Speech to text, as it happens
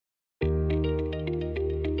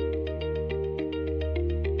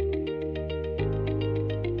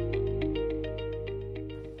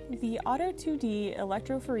Auto2D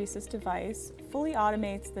electrophoresis device fully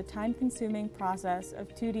automates the time-consuming process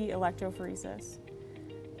of 2D electrophoresis.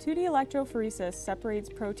 2D electrophoresis separates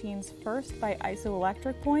proteins first by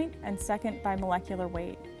isoelectric point and second by molecular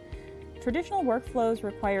weight. Traditional workflows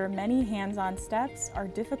require many hands-on steps, are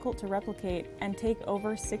difficult to replicate, and take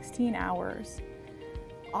over 16 hours.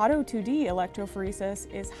 Auto2D electrophoresis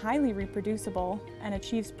is highly reproducible and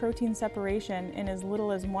achieves protein separation in as little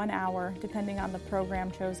as 1 hour, depending on the program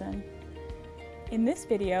chosen. In this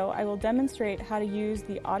video, I will demonstrate how to use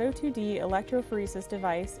the Auto2D electrophoresis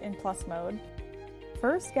device in Plus mode.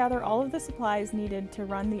 First, gather all of the supplies needed to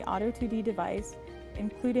run the Auto2D device,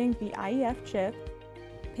 including the IEF chip,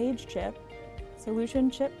 Page chip, Solution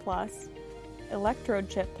chip plus, Electrode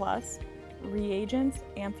chip plus, reagents,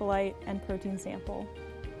 ampholyte, and protein sample.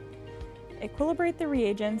 Equilibrate the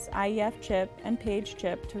reagents, IEF chip, and Page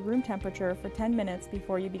chip to room temperature for 10 minutes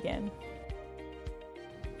before you begin.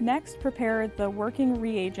 Next, prepare the working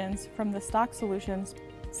reagents from the stock solutions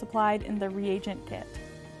supplied in the reagent kit.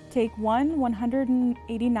 Take one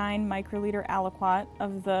 189 microliter aliquot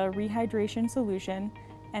of the rehydration solution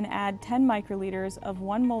and add 10 microliters of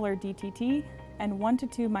 1 molar DTT and 1 to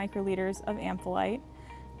 2 microliters of ampholyte,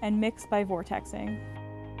 and mix by vortexing.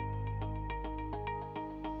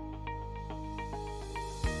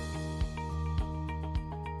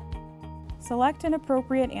 Select an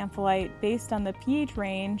appropriate ampholyte based on the pH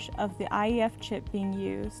range of the IEF chip being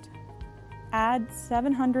used. Add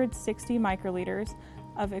 760 microliters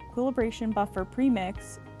of equilibration buffer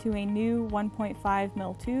premix to a new 1.5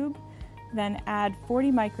 ml tube, then add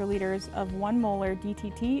 40 microliters of 1 molar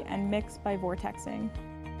DTT and mix by vortexing.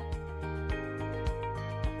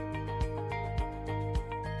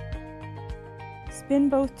 Spin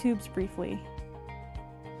both tubes briefly.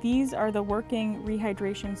 These are the working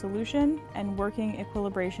rehydration solution and working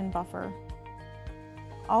equilibration buffer.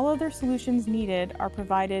 All other solutions needed are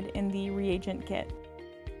provided in the reagent kit.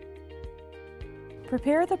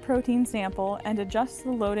 Prepare the protein sample and adjust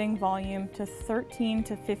the loading volume to 13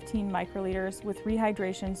 to 15 microliters with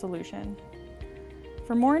rehydration solution.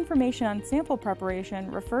 For more information on sample preparation,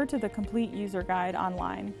 refer to the complete user guide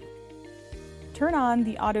online. Turn on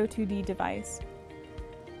the Auto2D device.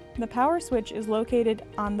 The power switch is located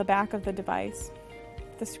on the back of the device.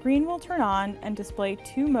 The screen will turn on and display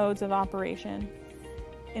two modes of operation.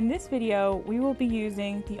 In this video, we will be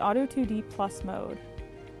using the Auto2D Plus mode.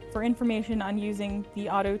 For information on using the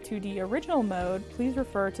Auto2D original mode, please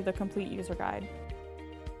refer to the complete user guide.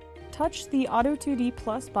 Touch the Auto2D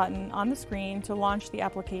Plus button on the screen to launch the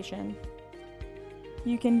application.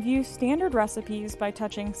 You can view standard recipes by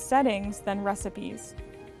touching Settings, then Recipes.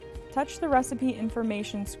 Touch the recipe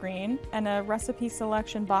information screen and a recipe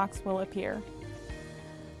selection box will appear.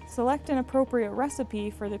 Select an appropriate recipe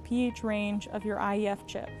for the pH range of your IEF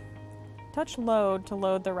chip. Touch Load to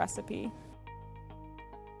load the recipe.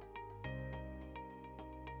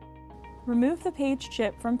 Remove the Page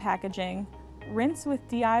chip from packaging, rinse with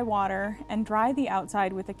DI water, and dry the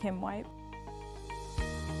outside with a Kim wipe.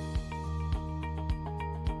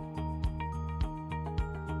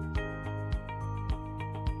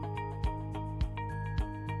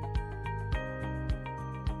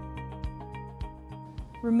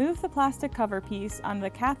 Remove the plastic cover piece on the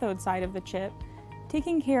cathode side of the chip,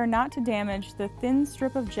 taking care not to damage the thin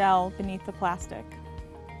strip of gel beneath the plastic.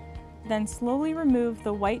 Then slowly remove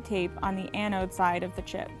the white tape on the anode side of the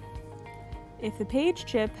chip. If the Page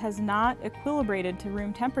chip has not equilibrated to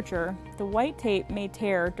room temperature, the white tape may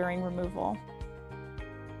tear during removal.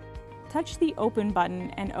 Touch the Open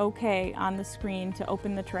button and OK on the screen to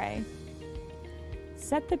open the tray.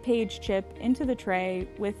 Set the Page chip into the tray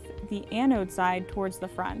with the anode side towards the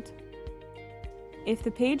front. If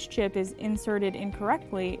the Page chip is inserted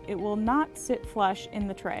incorrectly, it will not sit flush in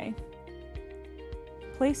the tray.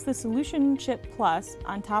 Place the Solution chip Plus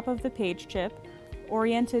on top of the Page chip,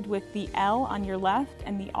 oriented with the L on your left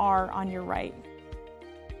and the R on your right.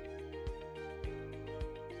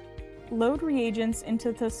 Load reagents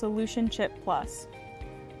into the Solution chip Plus.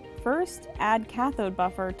 First, add cathode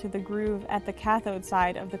buffer to the groove at the cathode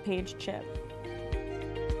side of the Page chip.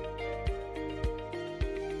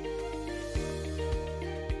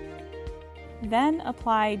 Then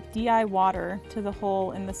apply DI water to the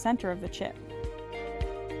hole in the center of the chip.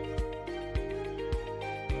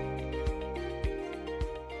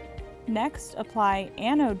 Next, apply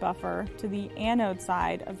anode buffer to the anode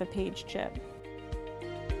side of the Page chip.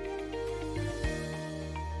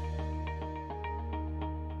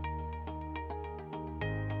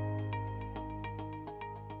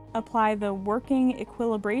 Apply the working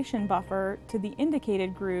equilibration buffer to the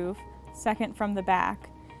indicated groove, second from the back,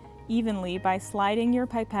 evenly by sliding your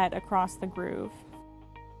pipette across the groove.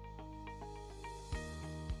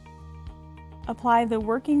 Apply the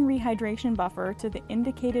working rehydration buffer to the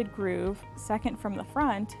indicated groove, second from the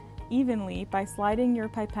front, evenly by sliding your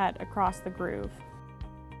pipette across the groove.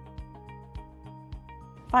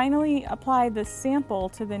 Finally, apply the sample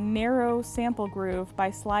to the narrow sample groove by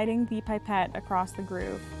sliding the pipette across the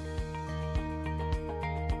groove.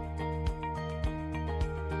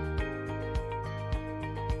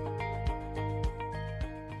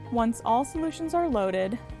 Once all solutions are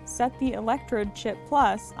loaded, set the electrode chip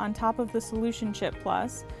plus on top of the solution chip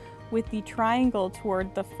plus with the triangle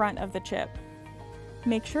toward the front of the chip.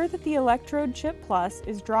 Make sure that the electrode chip plus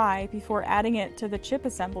is dry before adding it to the chip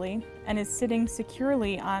assembly and is sitting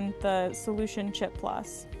securely on the solution chip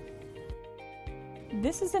plus.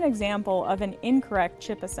 This is an example of an incorrect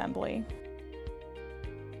chip assembly.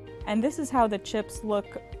 And this is how the chips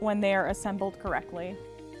look when they are assembled correctly.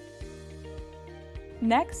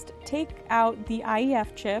 Next, take out the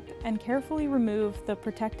IEF chip and carefully remove the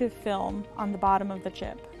protective film on the bottom of the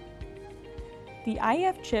chip. The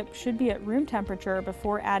IEF chip should be at room temperature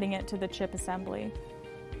before adding it to the chip assembly.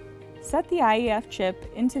 Set the IEF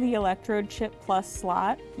chip into the electrode chip plus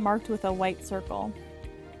slot, marked with a white circle.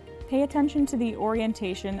 Pay attention to the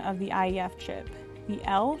orientation of the IEF chip. The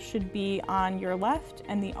L should be on your left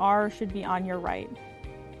and the R should be on your right.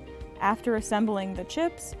 After assembling the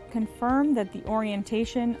chips, confirm that the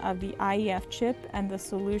orientation of the IEF chip and the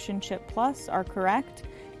solution chip plus are correct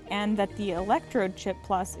and that the electrode chip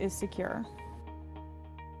plus is secure.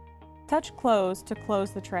 Touch close to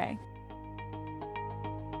close the tray.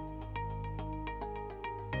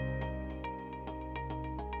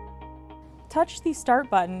 Touch the start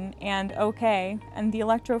button and OK, and the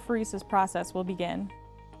electrophoresis process will begin.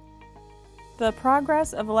 The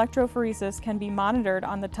progress of electrophoresis can be monitored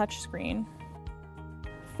on the touchscreen.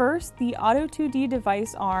 First, the Auto2D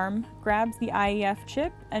device arm grabs the IEF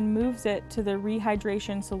chip and moves it to the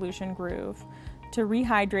rehydration solution groove to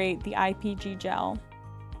rehydrate the IPG gel.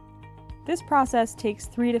 This process takes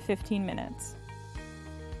 3 to 15 minutes.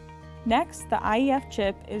 Next, the IEF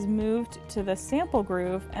chip is moved to the sample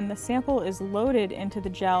groove and the sample is loaded into the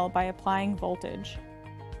gel by applying voltage.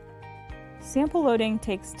 Sample loading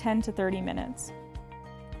takes 10 to 30 minutes.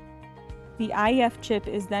 The IEF chip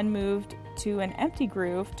is then moved to an empty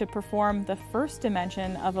groove to perform the first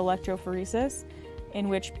dimension of electrophoresis, in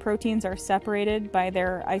which proteins are separated by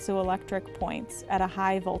their isoelectric points at a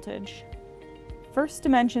high voltage. First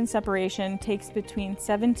dimension separation takes between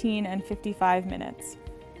 17 and 55 minutes.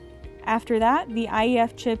 After that, the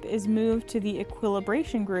IEF chip is moved to the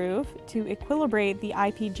equilibration groove to equilibrate the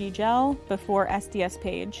IPG gel before SDS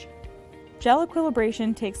page. Gel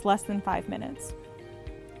equilibration takes less than 5 minutes.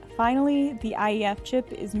 Finally, the IEF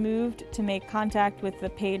chip is moved to make contact with the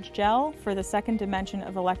page gel for the second dimension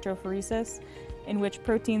of electrophoresis, in which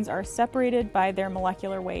proteins are separated by their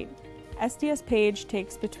molecular weight. SDS page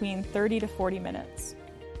takes between 30 to 40 minutes.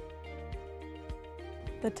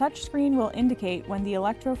 The touchscreen will indicate when the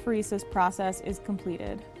electrophoresis process is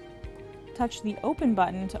completed. Touch the Open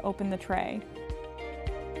button to open the tray.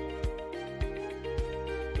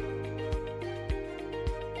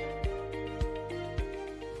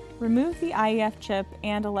 Remove the IEF chip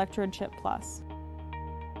and electrode chip plus.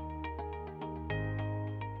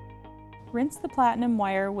 Rinse the platinum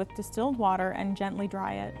wire with distilled water and gently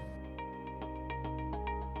dry it.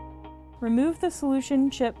 Remove the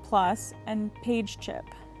solution chip plus and page chip.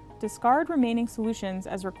 Discard remaining solutions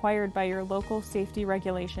as required by your local safety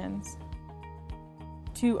regulations.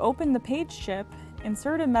 To open the page chip,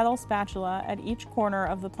 insert a metal spatula at each corner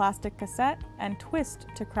of the plastic cassette and twist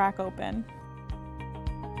to crack open.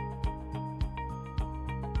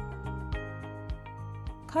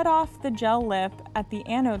 Cut off the gel lip at the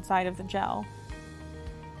anode side of the gel.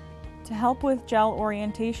 To help with gel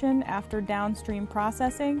orientation after downstream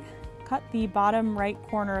processing, cut the bottom right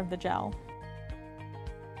corner of the gel.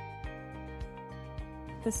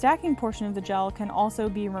 The stacking portion of the gel can also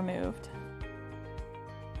be removed.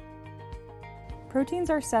 Proteins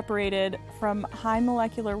are separated from high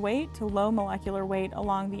molecular weight to low molecular weight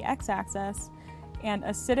along the x-axis and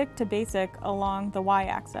acidic to basic along the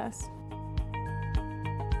y-axis.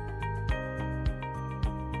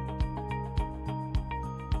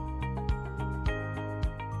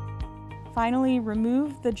 Finally,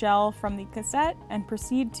 remove the gel from the cassette and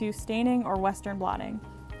proceed to staining or Western blotting.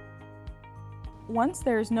 Once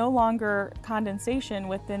there is no longer condensation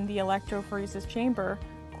within the electrophoresis chamber,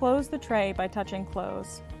 close the tray by touching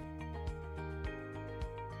close.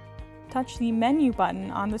 Touch the menu button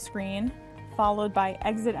on the screen, followed by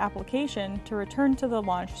exit application to return to the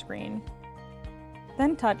launch screen.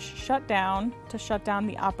 Then touch Shut Down to shut down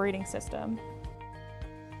the operating system.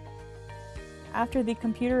 After the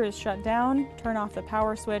computer is shut down, turn off the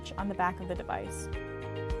power switch on the back of the device.